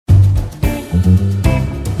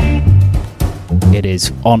it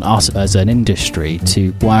is on us as an industry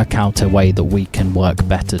to work out a way that we can work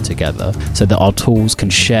better together so that our tools can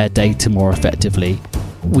share data more effectively.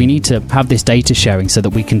 We need to have this data sharing so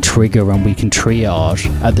that we can trigger and we can triage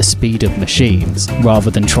at the speed of machines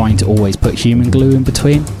rather than trying to always put human glue in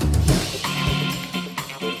between.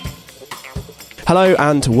 Hello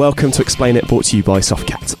and welcome to Explain It, brought to you by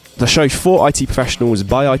Softcat, the show for IT professionals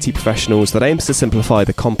by IT professionals that aims to simplify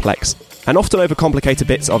the complex and often overcomplicated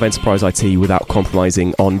bits of enterprise IT without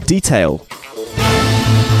compromising on detail.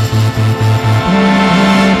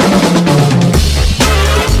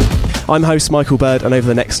 I'm host Michael Bird, and over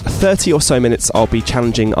the next 30 or so minutes I'll be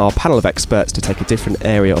challenging our panel of experts to take a different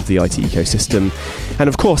area of the IT ecosystem and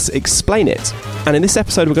of course explain it. And in this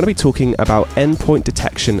episode we're going to be talking about endpoint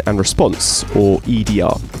detection and response, or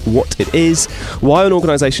EDR, what it is, why an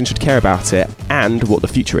organisation should care about it, and what the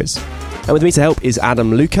future is. And with me to help is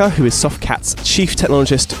Adam Luca, who is Softcat's Chief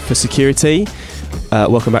Technologist for Security.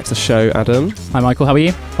 Welcome back to the show, Adam. Hi Michael, how are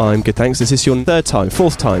you? I'm good, thanks. Is this your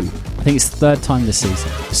fourth time? I think it's the third time this season.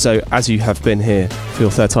 So, as you have been here for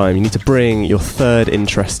your third time, you need to bring your third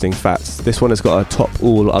interesting fact. This one has got to top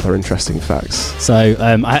all other interesting facts. So,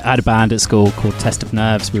 I had a band at school called Test of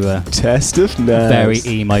Nerves. We were Test of Nerves.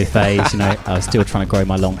 Very emo phase, I was still trying to grow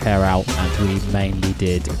my long hair out, and we mainly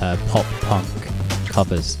did pop punk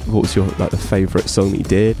covers. What was your the favourite song that you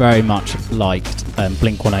did? Very much liked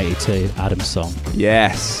Blink-182, Adam's song.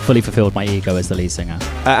 Yes. Fully fulfilled my ego as the lead singer.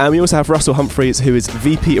 And we also have Russell Humphreys, who is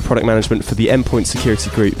VP of Product Management for the Endpoint Security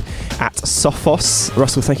Group at Sophos.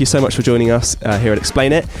 Russell, thank you so much for joining us here at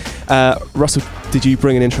Explain It. Russell, did you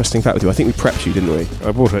bring an interesting fact with you? I think we prepped you, didn't we?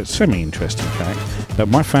 I brought a semi-interesting fact.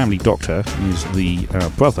 My family doctor is the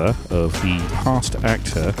brother of the past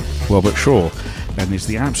actor Robert Shaw, and is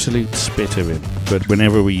the absolute spit of him. But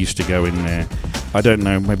whenever we used to go in there, I don't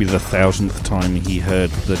know, maybe the 1,000th time he heard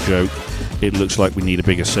the joke, it looks like we need a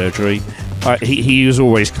bigger surgery. He was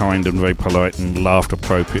always kind and very polite and laughed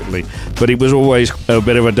appropriately, but it was always a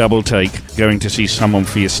bit of a double take going to see someone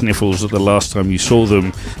for your sniffles that the last time you saw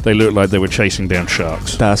them, they looked like they were chasing down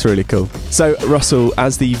sharks. That's really cool. So, Russell,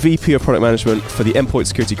 as the VP of Product Management for the Endpoint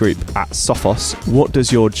Security Group at Sophos, what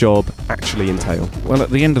does your job actually entail? Well, at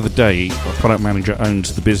the end of the day, a product manager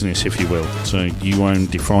owns the business, if you will. So you own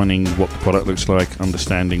defining what the product looks like,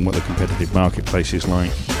 understanding what the competitive marketplace is like,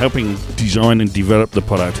 helping design and develop the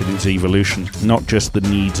product in its evolution, not just the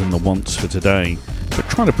needs and the wants for today, but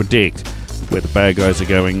trying to predict where the bad guys are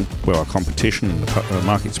going, where our competition in the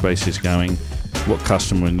market space is going, what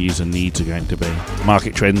customer and user needs are going to be,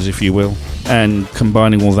 market trends, if you will, and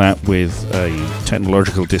combining all that with a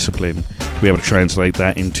technological discipline to be able to translate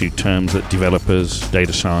that into terms that developers,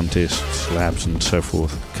 data scientists, labs and so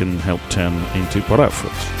forth can help turn into product for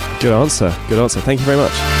us. Good answer. Thank you very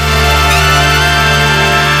much.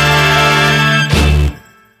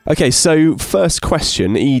 Okay, so first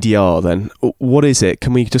question, EDR then. What is it?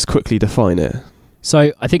 Can we just quickly define it?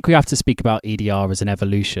 So I think we have to speak about EDR as an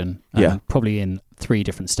evolution, yeah. Probably in 3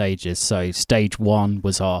 different stages. So stage 1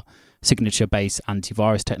 was our signature-based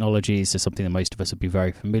antivirus technologies, so something that most of us would be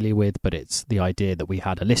very familiar with, but it's the idea that we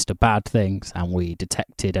had a list of bad things and we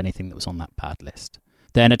detected anything that was on that bad list.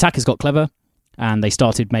 Then attackers got clever and they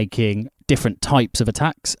started making different types of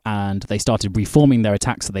attacks, and they started reforming their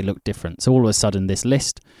attacks so they looked different. So all of a sudden this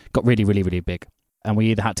list got really, really, really big, and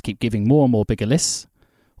we either had to keep giving more and more bigger lists,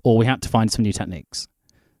 or we had to find some new techniques.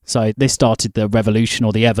 So this started the revolution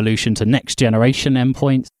or the evolution to next generation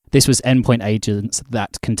endpoints. This was endpoint agents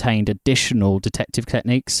that contained additional detective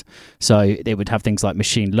techniques. So they would have things like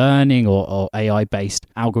machine learning or AI-based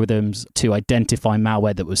algorithms to identify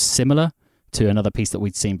malware that was similar to another piece that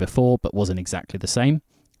we'd seen before but wasn't exactly the same.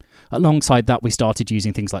 Alongside that, we started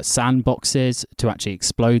using things like sandboxes to actually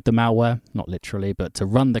explode the malware, not literally, but to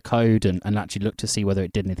run the code and actually look to see whether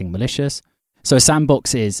it did anything malicious. So a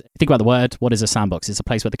sandbox is, think about the word, what is a sandbox? It's a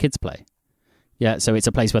place where the kids play. Yeah, so it's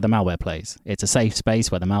a place where the malware plays. It's a safe space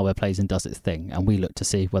where the malware plays and does its thing, and we look to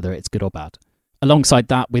see whether it's good or bad. Alongside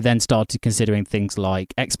that, we then started considering things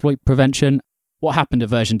like exploit prevention. What happened at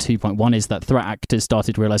version 2.1 is that threat actors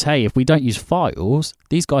started to realize, hey, if we don't use files,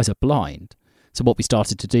 these guys are blind. So what we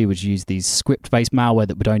started to do was use these script-based malware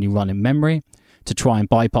that would only run in memory to try and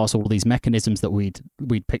bypass all these mechanisms that we'd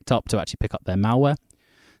picked up to actually pick up their malware.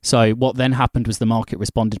 So what then happened was the market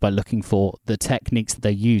responded by looking for the techniques that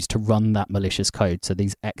they used to run that malicious code, so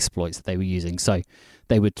these exploits that they were using. So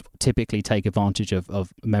they would typically take advantage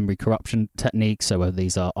of memory corruption techniques, so whether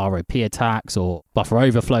these are ROP attacks or buffer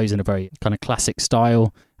overflows in a very kind of classic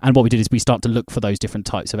style. And what we did is we start to look for those different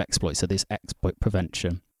types of exploits, so this exploit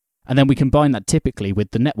prevention. And then we combine that typically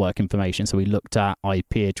with the network information. So we looked at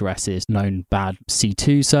IP addresses, known bad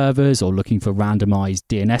C2 servers, or looking for randomized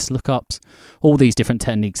DNS lookups, all these different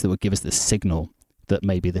techniques that would give us the signal that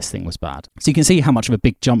maybe this thing was bad. So you can see how much of a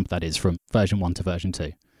big jump that is from version 1 to version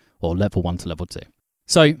 2, or level 1 to level 2.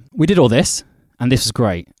 So we did all this, and this was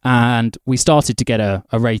great. And we started to get a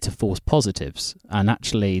rate of false positives. And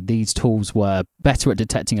actually, these tools were better at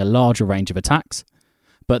detecting a larger range of attacks,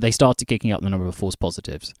 but they started kicking up the number of false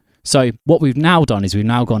positives. So what we've now done is we've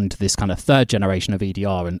now gone into this kind of third generation of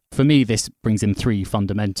EDR. And for me, this brings in 3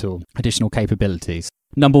 fundamental additional capabilities.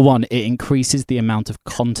 Number 1, it increases the amount of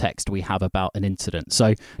context we have about an incident.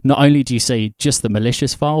 So not only do you see just the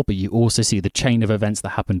malicious file, but you also see the chain of events that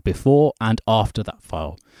happened before and after that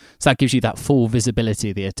file. So that gives you that full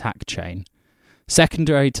visibility of the attack chain.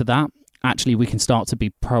 Secondary to that, actually we can start to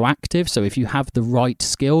be proactive. So if you have the right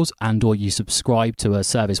skills and or you subscribe to a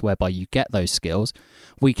service whereby you get those skills,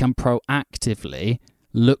 we can proactively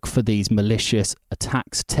look for these malicious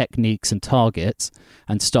attacks, techniques and targets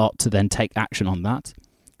and start to then take action on that.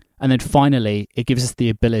 And then finally, it gives us the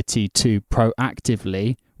ability to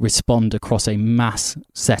proactively respond across a mass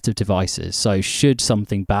set of devices. So should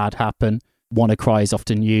something bad happen, WannaCry is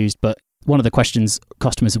often used, but one of the questions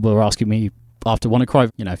customers were asking me after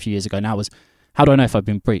WannaCry, a few years ago now was, how do I know if I've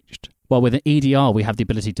been breached? Well, with an EDR, we have the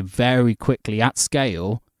ability to very quickly at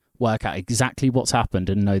scale work out exactly what's happened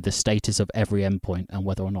and know the status of every endpoint and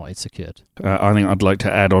whether or not it's secured. I think I'd like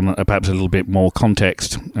to add on perhaps a little bit more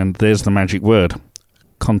context, and there's the magic word,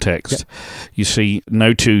 context. Yep. You see,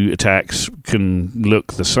 no 2 attacks can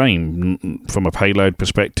look the same from a payload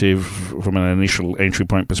perspective, from an initial entry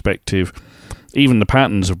point perspective. Even the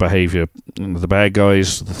patterns of behavior, the bad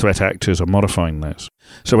guys, the threat actors are modifying those.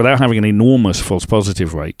 So without having an enormous false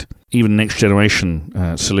positive rate, even next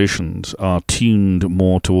generation solutions are tuned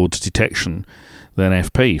more towards detection than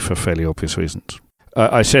FP for fairly obvious reasons.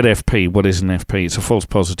 I said FP. What is an FP? It's a false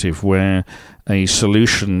positive where a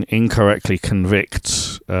solution incorrectly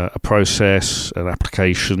convicts a process, an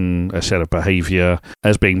application, a set of behavior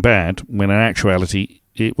as being bad, when in actuality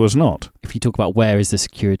it was not. If you talk about where is the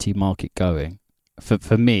security market going,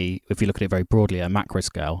 for me, if you look at it very broadly at a macro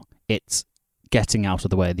scale, it's getting out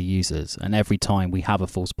of the way of the users. And every time we have a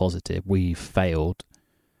false positive, we've failed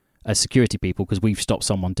as security people because we've stopped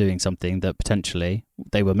someone doing something that potentially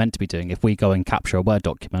they were meant to be doing. If we go and capture a Word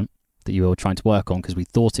document that you were trying to work on because we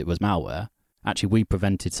thought it was malware, actually we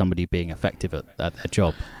prevented somebody being effective at their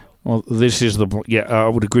job. Well, this is I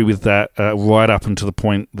would agree with that right up until the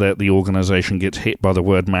point that the organization gets hit by the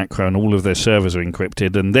word macro and all of their servers are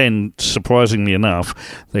encrypted, and then, surprisingly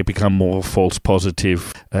enough, they become more false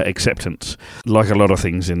positive acceptance. Like a lot of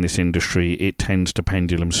things in this industry, it tends to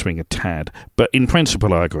pendulum swing a tad. But in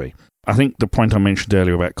principle, I agree. I think the point I mentioned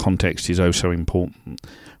earlier about context is oh so important.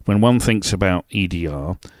 When one thinks about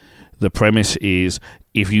EDR, the premise is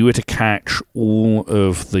if you were to catch all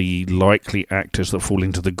of the likely actors that fall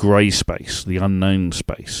into the grey space, the unknown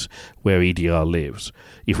space where EDR lives,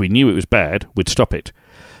 if we knew it was bad, we'd stop it.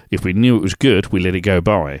 If we knew it was good, we let it go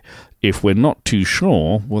by. If we're not too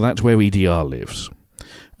sure, well, that's where EDR lives.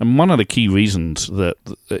 And one of the key reasons that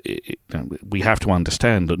we have to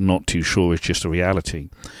understand that not too sure is just a reality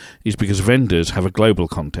is because vendors have a global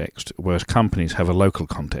context, whereas companies have a local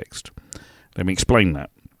context. Let me explain that.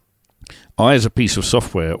 I, as a piece of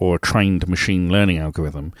software or a trained machine learning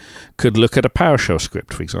algorithm, could look at a PowerShell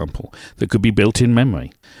script, for example, that could be built in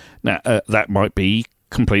memory. Now, that might be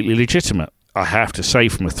completely legitimate. I have to say,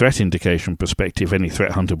 from a threat indication perspective, any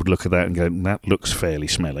threat hunter would look at that and go, that looks fairly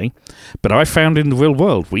smelly. But I found in the real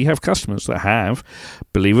world, we have customers that have,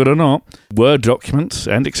 believe it or not, Word documents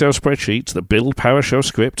and Excel spreadsheets that build PowerShell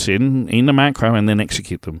scripts in the macro and then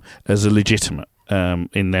execute them as a legitimate,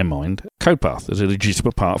 in their mind, code path, as a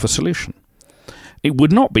legitimate part of a solution. It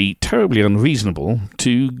would not be terribly unreasonable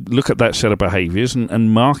to look at that set of behaviors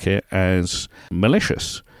and mark it as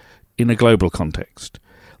malicious in a global context.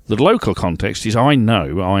 The local context is I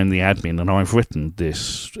know I'm the admin and I've written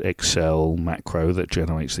this Excel macro that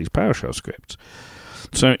generates these PowerShell scripts.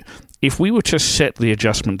 So if we were to set the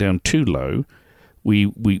adjustment down too low, we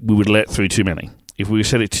would let through too many. If we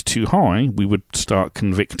set it too high, we would start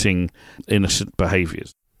convicting innocent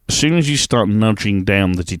behaviors. As soon as you start nudging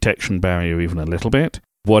down the detection barrier even a little bit,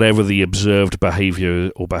 whatever the observed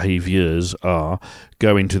behavior or behaviors are,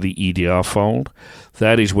 go into the EDR fold.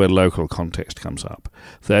 That is where local context comes up.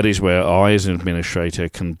 That is where I, as an administrator,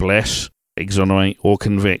 can bless, exonerate, or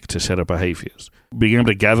convict a set of behaviors. Being able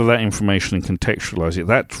to gather that information and contextualize it,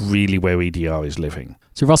 that's really where EDR is living.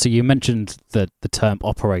 So, Russell, you mentioned the term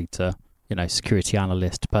operator, security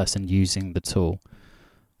analyst, person using the tool.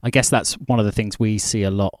 I guess that's one of the things we see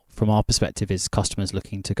a lot from our perspective is customers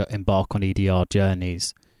looking to embark on EDR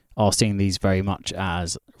journeys are seeing these very much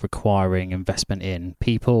as requiring investment in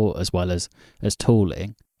people as well as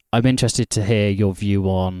tooling. I'm interested to hear your view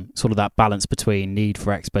on sort of that balance between need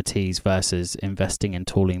for expertise versus investing in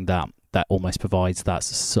tooling that almost provides that,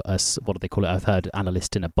 what do they call it? I've heard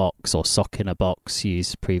analyst in a box or SOC in a box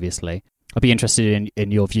used previously. I'd be interested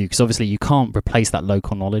in your view, because obviously you can't replace that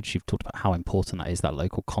local knowledge. You've talked about how important that is, that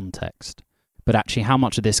local context. But actually, how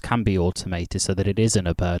much of this can be automated so that it isn't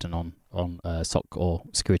a burden on SOC or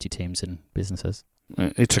security teams in businesses?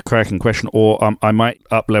 It's a cracking question. Or I might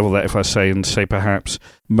up-level that if I say perhaps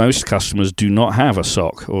most customers do not have a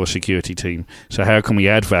SOC or a security team. So how can we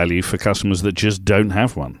add value for customers that just don't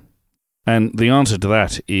have one? And the answer to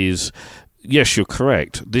that is, yes, you're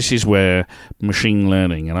correct. This is where machine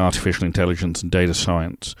learning and artificial intelligence and data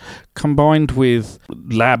science, combined with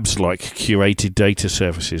labs like curated data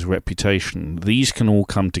services, reputation, these can all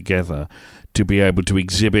come together to be able to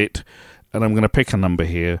exhibit, and I'm going to pick a number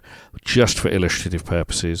here just for illustrative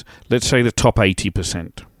purposes, let's say the top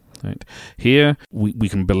 80%. Right. Here, we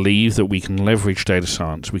can believe that we can leverage data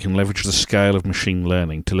science, we can leverage the scale of machine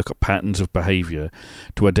learning to look at patterns of behavior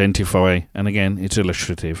to identify, and again, it's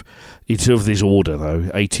illustrative, it's of this order though,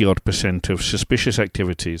 80-odd% of suspicious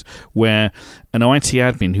activities where an IT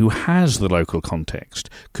admin who has the local context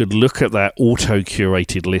could look at that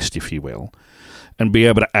auto-curated list, if you will, and be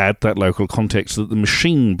able to add that local context that the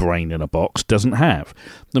machine brain in a box doesn't have.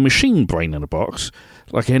 The machine brain in a box,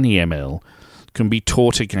 like any ML, can be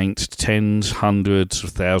taught against tens, hundreds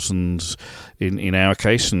of thousands, in our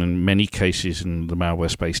case, and in many cases in the malware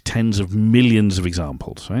space, tens of millions of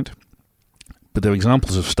examples, right? But they're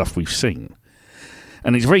examples of stuff we've seen.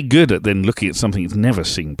 And it's very good at then looking at something it's never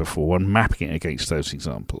seen before and mapping it against those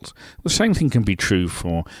examples. The same thing can be true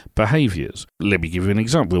for behaviors. Let me give you an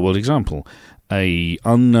example, real-world example. A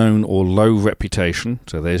unknown or low reputation,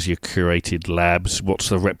 so there's your curated labs. What's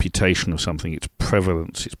the reputation of something? Its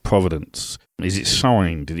prevalence, its provenance. Is it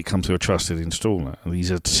signed? Did it come through a trusted installer?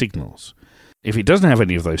 These are signals. If it doesn't have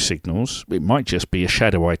any of those signals, it might just be a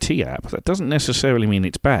shadow IT app. That doesn't necessarily mean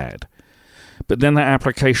it's bad. But then that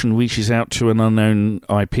application reaches out to an unknown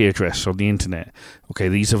IP address on the internet. Okay,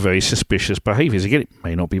 these are very suspicious behaviors. Again, it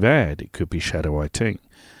may not be bad. It could be shadow IT.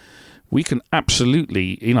 We can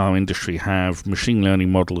absolutely, in our industry, have machine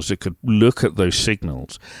learning models that could look at those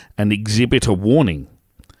signals and exhibit a warning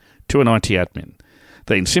to an IT admin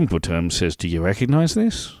that in simple terms says, do you recognize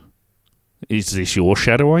this? Is this your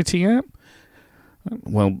shadow IT app?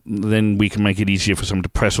 Well, then we can make it easier for someone to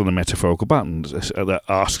press on the metaphorical buttons that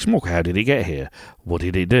asks, well, how did it get here? What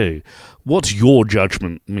did it do? What's your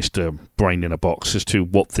judgment, Mr. Brain in a Box, as to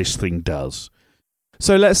what this thing does?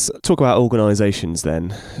 So let's talk about organisations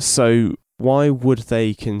then. So why would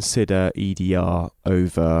they consider EDR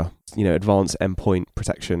over, advanced endpoint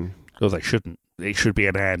protection? Well, they shouldn't. It should be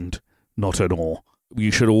an and, not an or. You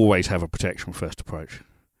should always have a protection first approach,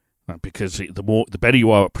 because the better you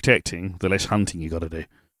are at protecting, the less hunting you got to do.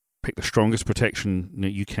 Pick the strongest protection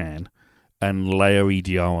that you can, and layer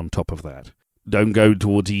EDR on top of that. Don't go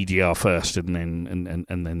towards EDR first, and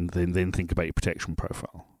then think about your protection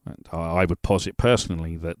profile. And I would posit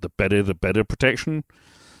personally that the better protection,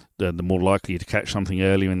 the more likely to catch something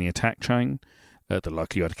earlier in the attack chain, the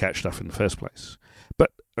likelier you are to catch stuff in the first place.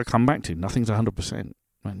 But I come back to nothing's 100%.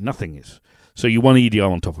 Right? Nothing is. So you want EDR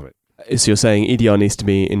on top of it. So you're saying EDR needs to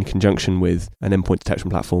be in conjunction with an endpoint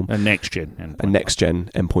detection platform. A next-gen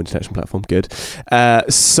endpoint detection platform. Good.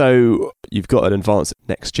 So you've got an advanced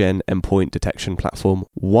next-gen endpoint detection platform.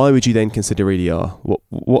 Why would you then consider EDR?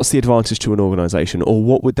 What's the advantage to an organisation, or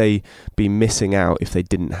what would they be missing out if they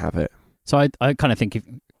didn't have it? So I kind of think of,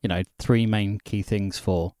 three main key things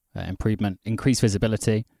for improvement: increased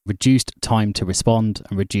visibility, reduced time to respond,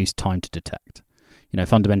 and reduced time to detect.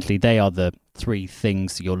 Fundamentally, they are the three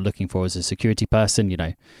things you're looking for as a security person.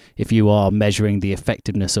 If you are measuring the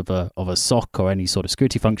effectiveness of a SOC or any sort of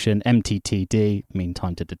security function, MTTD, mean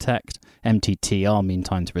time to detect, MTTR, mean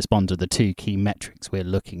time to respond, are the two key metrics we're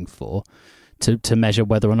looking for to measure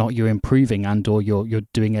whether or not you're improving and or you're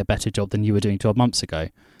doing a better job than you were doing 12 months ago.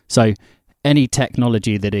 So any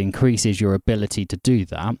technology that increases your ability to do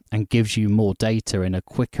that and gives you more data in a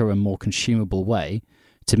quicker and more consumable way,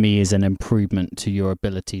 to me, is an improvement to your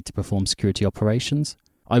ability to perform security operations.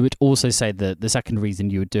 I would also say that the second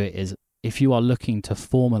reason you would do it is if you are looking to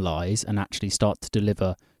formalize and actually start to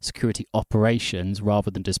deliver security operations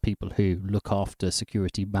rather than just people who look after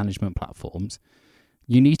security management platforms,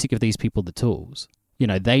 you need to give these people the tools.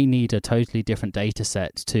 They need a totally different data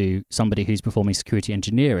set to somebody who's performing security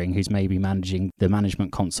engineering, who's maybe managing the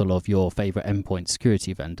management console of your favorite endpoint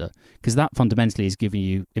security vendor, because that fundamentally is giving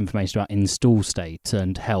you information about install state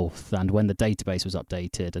and health and when the database was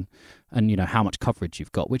updated and how much coverage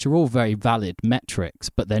you've got, which are all very valid metrics,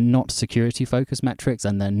 but they're not security focused metrics,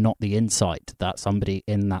 and they're not the insight that somebody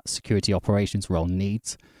in that security operations role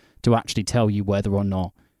needs to actually tell you whether or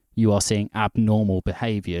not you are seeing abnormal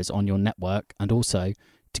behaviors on your network, and also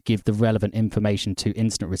to give the relevant information to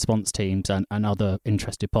incident response teams and other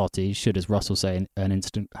interested parties should, as Russell say, an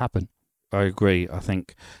incident happen. I agree. I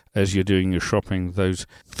think as you're doing your shopping, those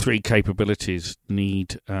 3 capabilities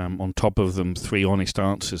need, on top of them, 3 honest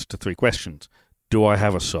answers to 3 questions. Do I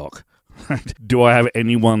have a SOC? Do I have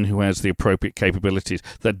anyone who has the appropriate capabilities?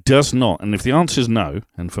 That does not, and if the answer is no,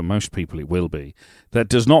 and for most people it will be, that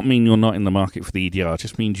does not mean you're not in the market for the EDR. It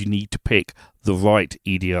just means you need to pick the right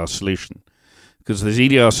EDR solution. Because there's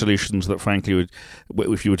EDR solutions that, frankly,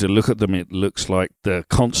 if you were to look at them, it looks like the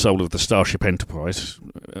console of the Starship Enterprise,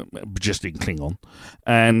 just in Klingon.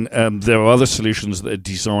 And there are other solutions that are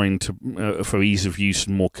designed for ease of use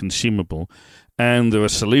and more consumable. And there are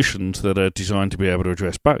solutions that are designed to be able to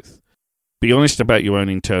address both. Be honest about your own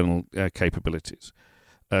internal capabilities.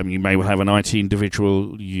 You may well have an IT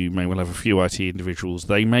individual. You may well have a few IT individuals.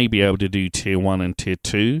 They may be able to do Tier 1 and Tier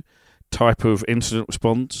 2 type of incident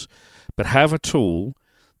response, but have a tool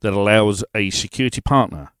that allows a security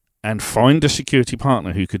partner, and find a security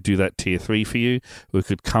partner who could do that Tier 3 for you, who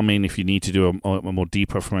could come in if you need to do a more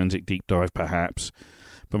deeper forensic deep dive perhaps.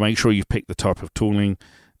 But make sure you've picked the type of tooling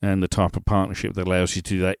and the type of partnership that allows you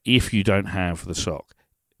to do that if you don't have the SOC.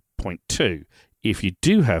 Point 2, if you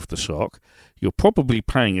do have the SOC, you're probably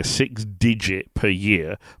paying a 6-digit per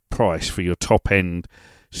year price for your top-end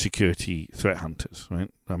security threat hunters,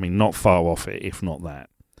 right? I mean, not far off it, if not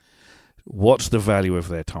that. What's the value of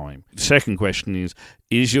their time? The second question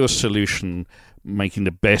is your solution making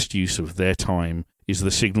the best use of their time? Is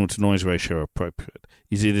the signal-to-noise ratio appropriate?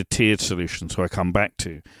 Is it a tiered solution? So I come back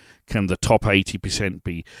to, can the top 80%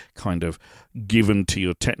 be kind of given to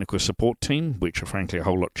your technical support team, which are frankly a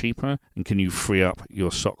whole lot cheaper? And can you free up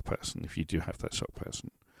your SOC person if you do have that SOC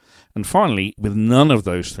person? And finally, with none of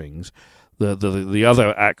those things, the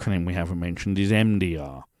other acronym we haven't mentioned is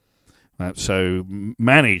MDR. So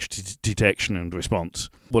Managed Detection and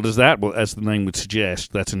Response. What is that? Well, as the name would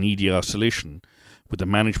suggest, that's an EDR solution with the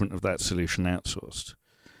management of that solution outsourced.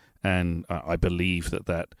 And I believe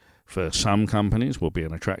that for some companies will be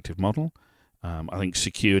an attractive model. I think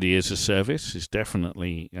security as a service is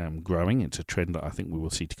definitely growing. It's a trend that I think we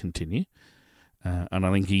will see to continue. And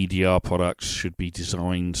I think EDR products should be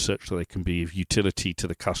designed such that they can be of utility to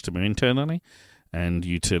the customer internally and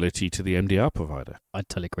utility to the MDR provider. I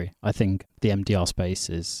totally agree. I think the MDR space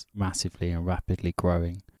is massively and rapidly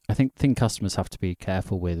growing. I think customers have to be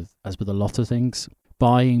careful with, as with a lot of things,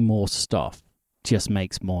 buying more stuff just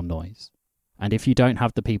makes more noise. And if you don't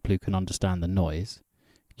have the people who can understand the noise,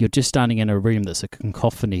 you're just standing in a room that's a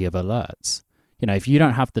cacophony of alerts. If you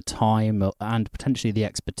don't have the time and potentially the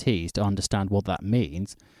expertise to understand what that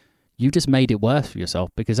means, you just made it worse for yourself,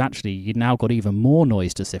 because actually you've now got even more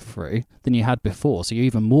noise to sift through than you had before. So you're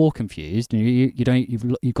even more confused, and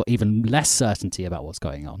you've got even less certainty about what's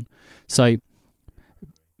going on. So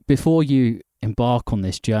before you embark on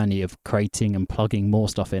this journey of creating and plugging more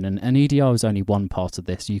stuff in, and EDR is only one part of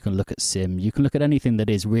this. You can look at SIM, you can look at anything that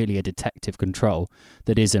is really a detective control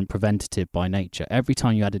that isn't preventative by nature. Every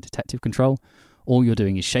time you add a detective control, all you're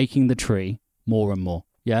doing is shaking the tree more and more.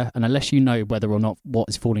 Yeah, and unless you know whether or not what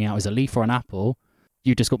is falling out is a leaf or an apple,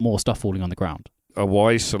 you've just got more stuff falling on the ground. A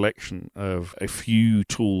wise selection of a few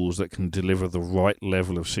tools that can deliver the right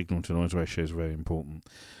level of signal-to-noise ratio is very important.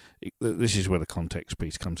 This is where the context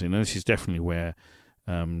piece comes in, and this is definitely where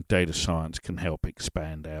data science can help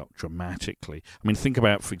expand out dramatically. I mean, think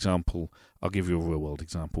about, for example, I'll give you a real-world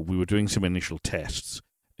example. We were doing some initial tests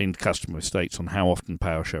in customer estates on how often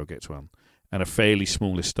PowerShell gets run. And a fairly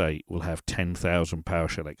small estate will have 10,000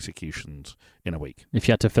 PowerShell executions in a week. If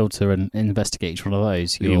you had to filter and investigate each one of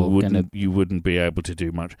those, you wouldn't be able to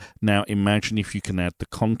do much. Now, imagine if you can add the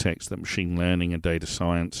context that machine learning and data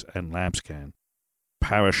science and labs can.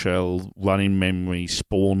 PowerShell, run in memory,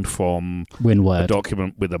 spawned from WinWord. A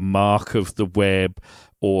document with a mark of the web,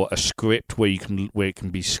 or a script where it can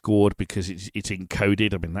be scored because it's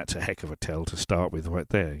encoded. I mean, that's a heck of a tell to start with right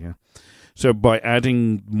there, yeah. So by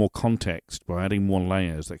adding more context, by adding more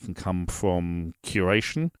layers that can come from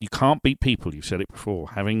curation, you can't beat people. You've said it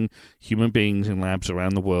before. Having human beings in labs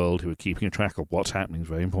around the world who are keeping a track of what's happening is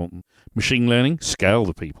very important. Machine learning, scale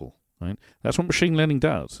the people. right? That's what machine learning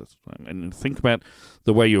does. And think about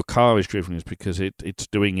the way your car is driven is because it's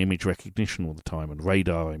doing image recognition all the time and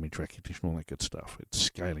radar image recognition, all that good stuff. It's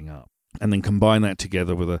scaling up. And then combine that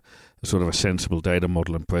together with a sort of a sensible data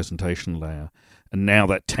model and presentation layer. And now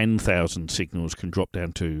that 10,000 signals can drop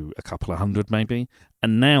down to a couple of hundred maybe.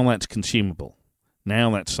 And now that's consumable.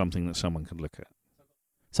 Now that's something that someone can look at.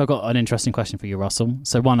 So I've got an interesting question for you, Russell.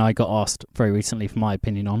 So one I got asked very recently for my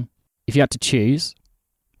opinion on. If you had to choose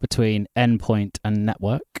between endpoint and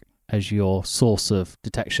network as your source of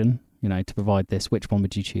detection, to provide this, which one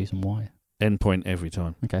would you choose and why? Endpoint every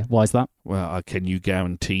time. Okay, why is that? Well, can you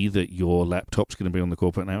guarantee that your laptop's going to be on the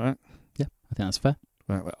corporate network? Yeah, I think that's fair.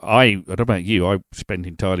 Well, I don't know about you. I spend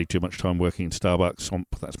entirely too much time working in Starbucks.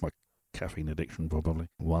 That's my caffeine addiction, probably.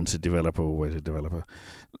 Once a developer, always a developer.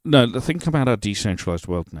 No, think about our decentralized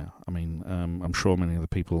world now. I mean, I'm sure many of the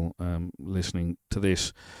people listening to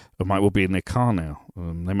this might well be in their car now.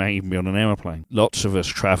 They may even be on an aeroplane. Lots of us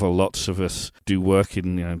travel. Lots of us do work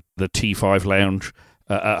in the T5 lounge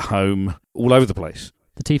at home, all over the place.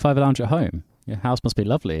 The T5 lounge at home? Your house must be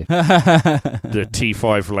lovely. The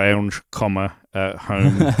T5 lounge, at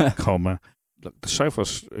home, Look, the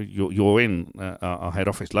sofas you're in our head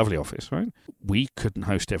office, lovely office, right? We couldn't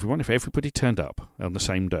host everyone if everybody turned up on the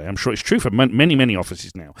same day. I'm sure it's true for many, many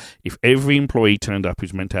offices now. If every employee turned up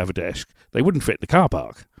who's meant to have a desk, they wouldn't fit in the car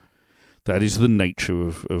park. That is the nature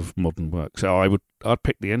of modern work. So I'd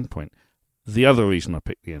pick the endpoint. The other reason I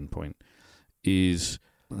picked the endpoint is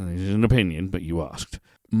an opinion, but you asked.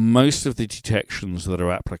 Most of the detections that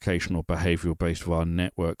are application or behavioral based via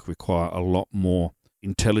network require a lot more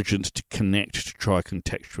intelligence to connect to try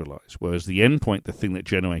contextualize, whereas the endpoint, the thing that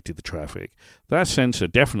generated the traffic, that sensor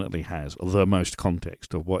definitely has the most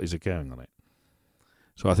context of what is occurring on it.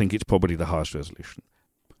 So I think it's probably the highest resolution.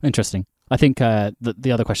 Interesting. I think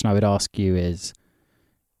the other question I would ask you is,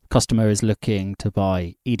 customer is looking to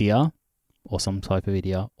buy EDR or some type of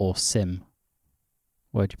EDR or SIM.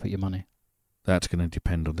 Where do you put your money? That's going to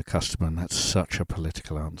depend on the customer, and that's such a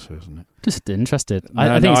political answer, isn't it? Just interested.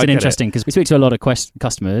 I think it's interesting because we speak to a lot of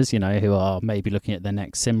customers, who are maybe looking at their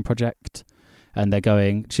next SIM project, and they're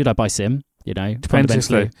going, "Should I buy SIM?"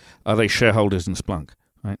 Depends are they shareholders in Splunk,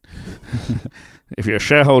 right? If you're a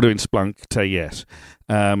shareholder in Splunk, say yes,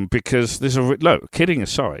 because there's kidding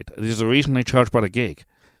aside, there's a reason they charge by the gig.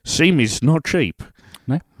 SIM is not cheap.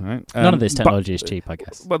 No, right? None of this technology is cheap, I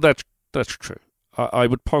guess. But that's true. I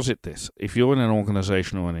would posit this. If you're in an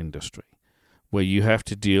organization or an industry where you have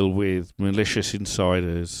to deal with malicious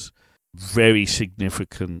insiders, very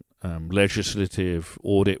significant legislative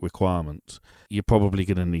audit requirements, you're probably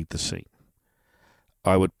going to need the SIEM.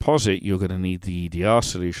 I would posit you're going to need the EDR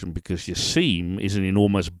solution because your SIEM is an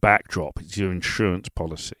enormous backdrop. It's your insurance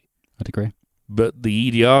policy. I'd agree. But the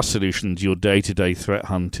EDR solution is your day-to-day threat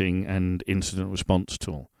hunting and incident response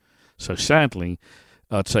tool. So sadly,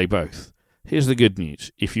 I'd say both. Here's the good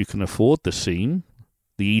news. If you can afford the SIEM,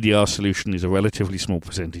 the EDR solution is a relatively small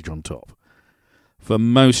percentage on top. For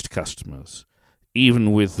most customers,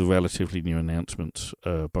 even with the relatively new announcements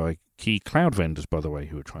by key cloud vendors, by the way,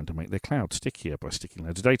 who are trying to make their cloud stickier by sticking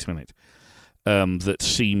loads of data in it, that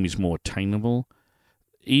SIEM is more attainable.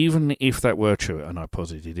 Even if that were true, and I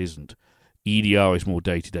posit it isn't, EDR is more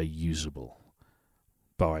day-to-day usable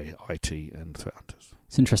by IT and threat hunters.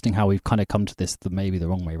 It's interesting how we've kind of come to this maybe the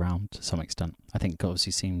wrong way around to some extent. I think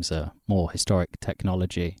obviously seems a more historic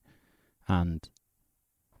technology, and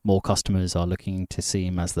more customers are looking to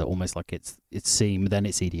SIEM as almost like it's SIEM, then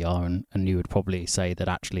it's EDR, and you would probably say that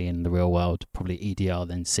actually in the real world, probably EDR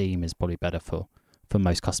then SIEM is probably better for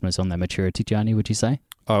most customers on their maturity journey, would you say?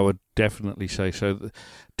 I would definitely say so.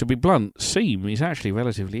 To be blunt, SIEM is actually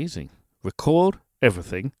relatively easy. Record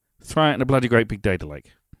everything, throw it in a bloody great big data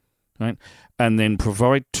lake. Right? And then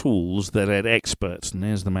provide tools that add experts, and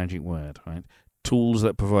there's the magic word, right? Tools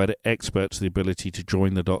that provide experts the ability to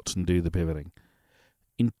join the dots and do the pivoting.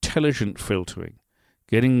 Intelligent filtering,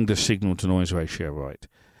 getting the signal-to-noise ratio right,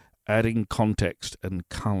 adding context and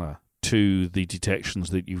color to the detections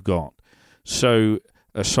that you've got. So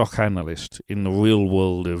a SOC analyst in the real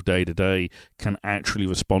world of day-to-day can actually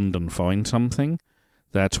respond and find something.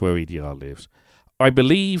 That's where EDR lives. I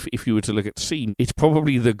believe if you were to look at SIEM, it's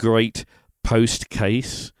probably the great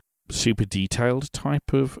post-case, super detailed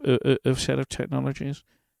type of set of technologies.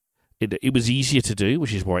 It was easier to do,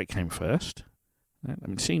 which is why it came first. I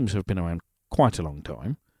mean, SIEMs have been around quite a long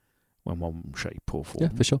time, in one shape or form.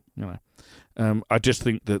 Yeah, for sure. I just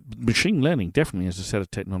think that machine learning definitely is a set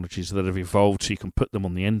of technologies that have evolved so you can put them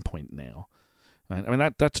on the endpoint now. I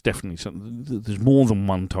mean, that's definitely something. There's more than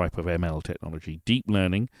one type of ML technology. Deep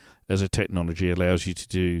learning as a technology allows you to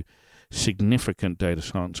do significant data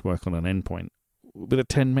science work on an endpoint with a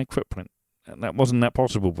 10 meg footprint. And that wasn't that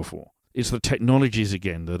possible before. It's the technologies,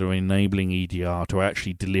 again, that are enabling EDR to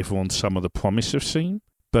actually deliver on some of the promise of SIEM.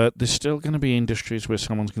 But there's still going to be industries where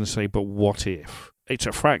someone's going to say, but what if? It's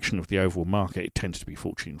a fraction of the overall market. It tends to be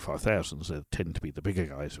Fortune 5000s. They tend to be the bigger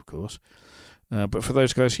guys, of course. But for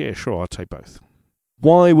those guys, yeah, sure, I'd take both.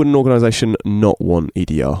 Why would an organisation not want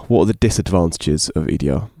EDR? What are the disadvantages of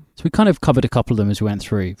EDR? So we kind of covered a couple of them as we went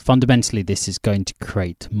through. Fundamentally, this is going to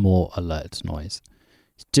create more alert noise.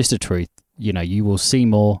 It's just a truth. You will see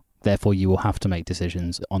more, therefore you will have to make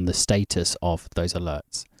decisions on the status of those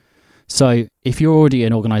alerts. So if you're already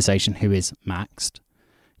an organisation who is maxed,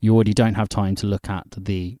 you already don't have time to look at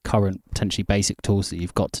the current potentially basic tools that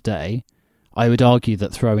you've got today, I would argue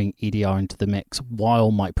that throwing EDR into the mix,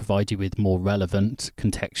 while might provide you with more relevant,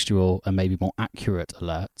 contextual, and maybe more accurate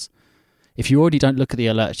alerts, if you already don't look at the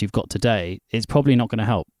alerts you've got today, it's probably not going to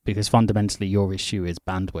help, because fundamentally your issue is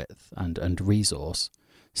bandwidth and resource.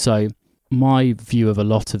 So my view of a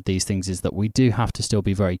lot of these things is that we do have to still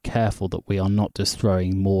be very careful that we are not just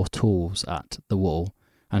throwing more tools at the wall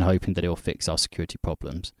and hoping that it will fix our security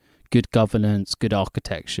problems. Good governance, good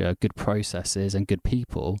architecture, good processes, and good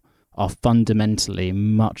people are fundamentally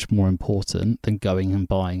much more important than going and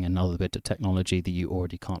buying another bit of technology that you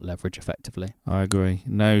already can't leverage effectively. I agree.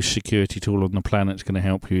 No security tool on the planet's going to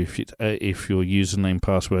help you if your username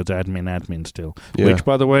password's admin still. Yeah. Which,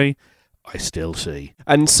 by the way, I still see.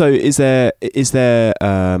 And so is there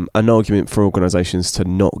an argument for organisations to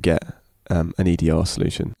not get an EDR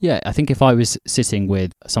solution? Yeah, I think if I was sitting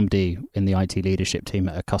with somebody in the IT leadership team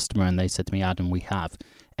at a customer and they said to me, Adam, we have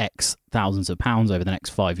X thousands of pounds over the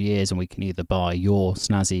next 5 years and we can either buy your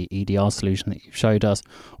snazzy EDR solution that you've showed us,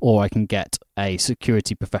 or I can get a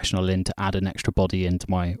security professional in to add an extra body into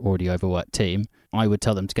my already overworked team, I would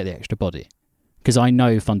tell them to get the extra body. Because I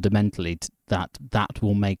know fundamentally that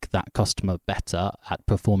will make that customer better at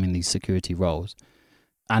performing these security roles.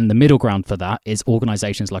 And the middle ground for that is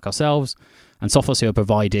organizations like ourselves and Sophos who are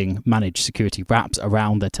providing managed security wraps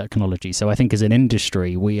around their technology. So I think as an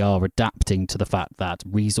industry, we are adapting to the fact that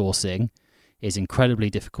resourcing is incredibly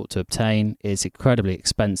difficult to obtain, is incredibly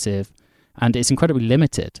expensive, and it's incredibly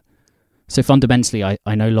limited. So fundamentally,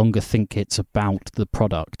 I no longer think it's about the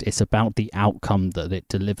product. It's about the outcome that it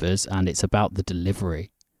delivers, and it's about the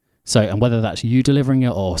delivery. So, and whether that's you delivering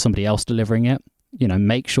it or somebody else delivering it,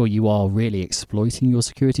 make sure you are really exploiting your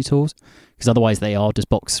security tools, because otherwise they are just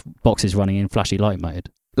boxes running in flashy light mode.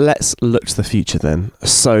 Let's look to the future then.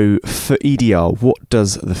 So for EDR, what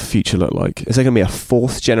does the future look like? Is there going to be a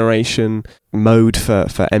fourth generation mode for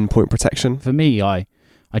endpoint protection? For me, I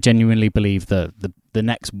genuinely believe that the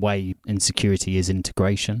next way in security is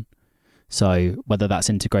integration. So whether that's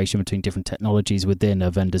integration between different technologies within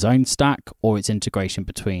a vendor's own stack, or it's integration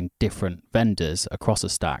between different vendors across a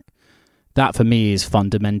stack, that for me is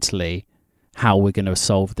fundamentally how we're going to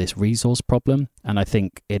solve this resource problem. And I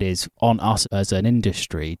think it is on us as an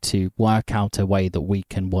industry to work out a way that we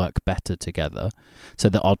can work better together so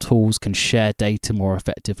that our tools can share data more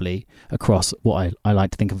effectively across what I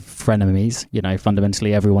like to think of frenemies.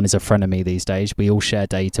 Fundamentally everyone is a frenemy these days. We all share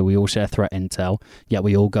data, we all share threat intel, yet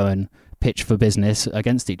we all go and pitch for business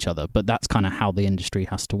against each other. But that's kind of how the industry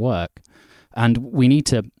has to work. And we need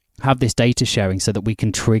to have this data sharing so that we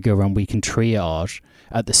can trigger and we can triage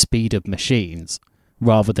at the speed of machines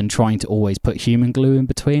rather than trying to always put human glue in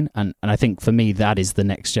between. And I think for me, that is the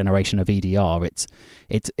next generation of EDR.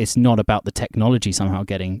 It's not about the technology somehow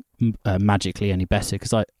getting magically any better,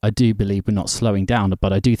 because I do believe we're not slowing down,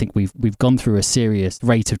 but I do think we've gone through a serious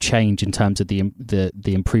rate of change in terms of the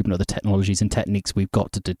improvement of the technologies and techniques we've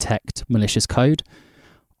got to detect malicious code.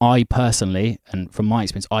 I personally, and from my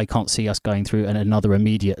experience, I can't see us going through another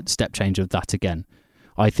immediate step change of that again.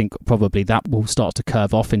 I think probably that will start to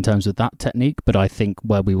curve off in terms of that technique, but I think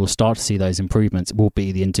where we will start to see those improvements will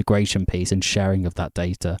be the integration piece and sharing of that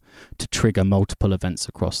data to trigger multiple events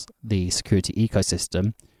across the security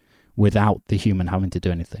ecosystem without the human having to do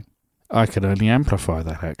anything. I could only amplify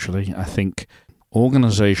that, actually. I think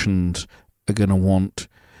organizations are going to want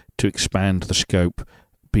to expand the scope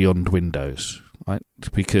beyond Windows. Right?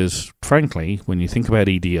 Because, frankly, when you think about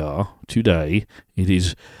EDR today, it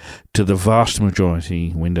is to the vast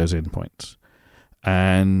majority Windows endpoints.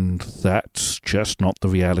 And that's just not the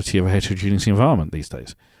reality of a heterogeneous environment these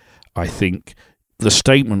days. I think the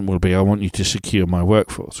statement will be, I want you to secure my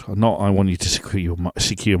workforce. Not, I want you to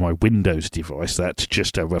secure my Windows device. That's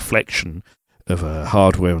just a reflection of a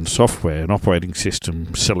hardware and software and operating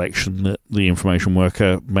system selection that the information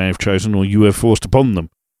worker may have chosen or you have forced upon them.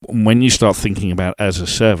 When you start thinking about as a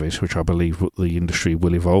service, which I believe the industry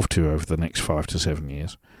will evolve to over the next 5 to 7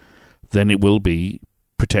 years, then it will be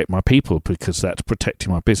protect my people, because that's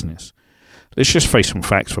protecting my business. Let's just face some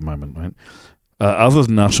facts for a moment, right? Other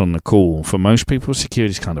than us on the call, for most people,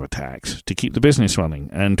 security is kind of a tax to keep the business running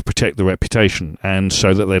and to protect the reputation, and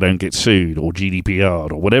so that they don't get sued or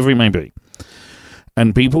GDPR'd or whatever it may be.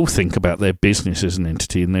 And people think about their business as an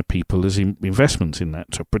entity and their people as investments in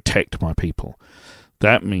that, to protect my people.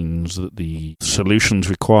 That means that the solutions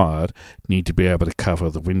required need to be able to cover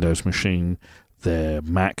the Windows machine, their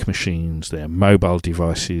Mac machines, their mobile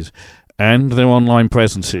devices, and their online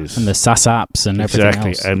presences. And the SaaS apps and everything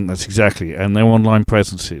else. And that's exactly. And their online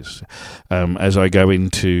presences. As I go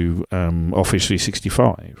into Office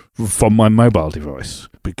 365 from my mobile device,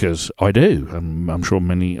 because I do. I'm sure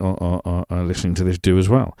many are listening to this do as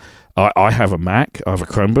well. I have a Mac, I have a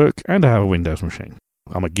Chromebook, and I have a Windows machine.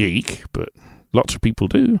 I'm a geek, but lots of people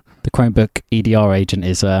do. The Chromebook EDR agent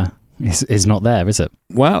is not there, is it?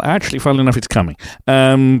 Well, actually, funnily enough, it's coming.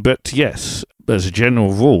 But yes, as a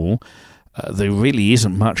general rule, there really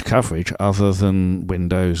isn't much coverage other than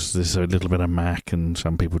Windows. There's a little bit of Mac and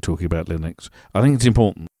some people talking about Linux. I think it's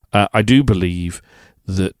important. I do believe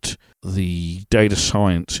that the data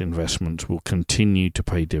science investments will continue to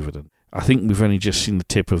pay dividend. I think we've only just seen the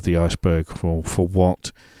tip of the iceberg for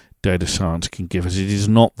what data science can give us. It is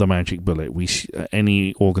not the magic bullet.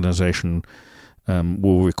 Any organization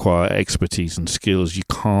will require expertise and skills. You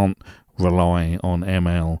can't rely on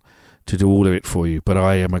ML to do all of it for you, but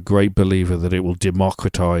I am a great believer that it will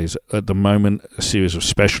democratize, at the moment, a series of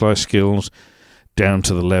specialized skills down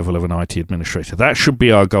to the level of an IT administrator. That should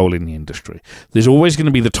be our goal in the industry. There's always going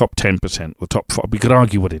to be the top 10%, the top 5. We could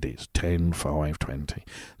argue what it is, 10, 5, 20.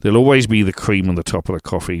 There'll always be the cream on the top of the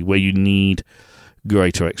coffee where you need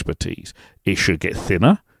greater expertise. It should get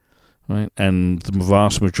thinner, right? And the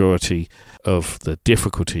vast majority of the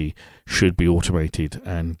difficulty should be automated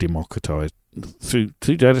and democratized through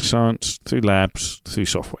data science, through labs, through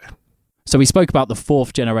software. So we spoke about the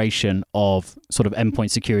 4th generation of sort of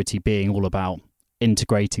endpoint security being all about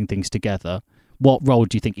integrating things together. What role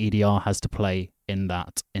do you think EDR has to play in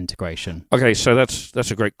that integration? Okay, so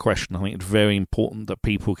that's a great question. I think it's very important that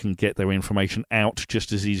people can get their information out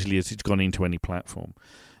just as easily as it's gone into any platform.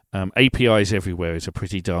 APIs everywhere is a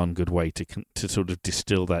pretty darn good way to sort of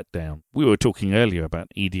distill that down. We were talking earlier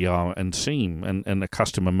about EDR and SIEM, and a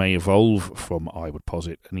customer may evolve from, I would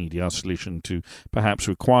posit, an EDR solution to perhaps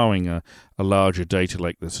requiring a larger data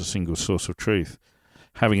lake that's a single source of truth.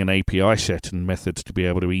 Having an API set and methods to be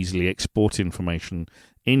able to easily export information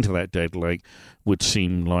into that data lake would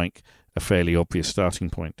seem like a fairly obvious starting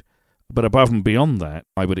point. But above and beyond that,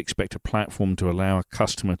 I would expect a platform to allow a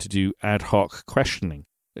customer to do ad hoc questioning.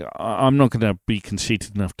 I'm not going to be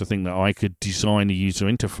conceited enough to think that I could design a user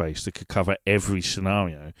interface that could cover every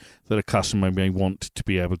scenario that a customer may want to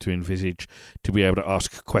be able to envisage, to be able to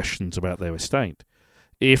ask questions about their estate.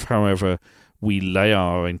 If, however, we lay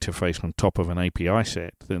our interface on top of an API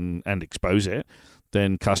set and expose it,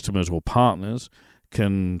 then customers or partners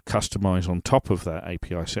can customize on top of that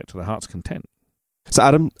API set to their heart's content. So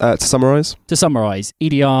Adam, to summarize? To summarize,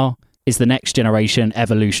 EDR is the next generation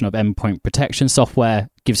evolution of endpoint protection software,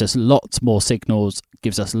 gives us lots more signals,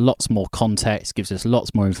 gives us lots more context, gives us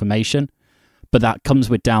lots more information. But that comes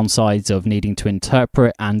with downsides of needing to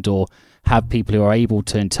interpret and or have people who are able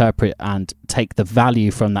to interpret and take the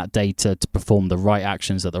value from that data to perform the right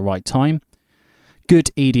actions at the right time.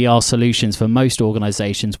 Good EDR solutions for most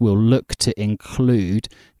organizations will look to include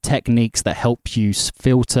techniques that help you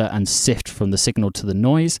filter and sift from the signal to the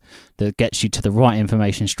noise, that gets you to the right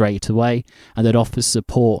information straight away, and that offers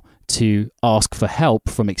support to ask for help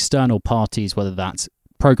from external parties, whether that's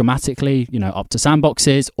programmatically, up to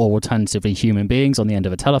sandboxes, or alternatively human beings on the end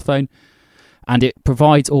of a telephone. And it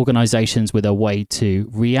provides organizations with a way to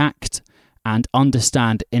react and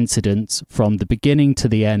understand incidents from the beginning to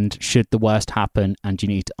the end should the worst happen, and you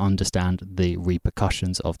need to understand the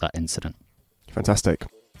repercussions of that incident. Fantastic.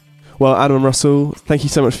 Well, Adam and Russell, thank you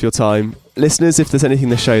so much for your time. Listeners, if there's anything in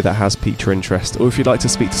the show that has piqued your interest, or if you'd like to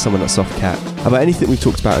speak to someone at Softcat about anything we've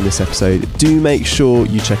talked about in this episode, do make sure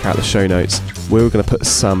you check out the show notes. We're going to put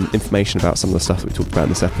some information about some of the stuff that we talked about in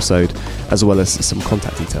this episode, as well as some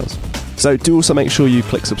contact details. So do also make sure you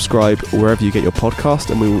click subscribe wherever you get your podcast,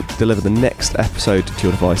 and we will deliver the next episode to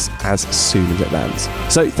your device as soon as it lands.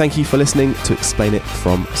 So thank you for listening to Explain It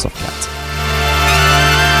from Softcat.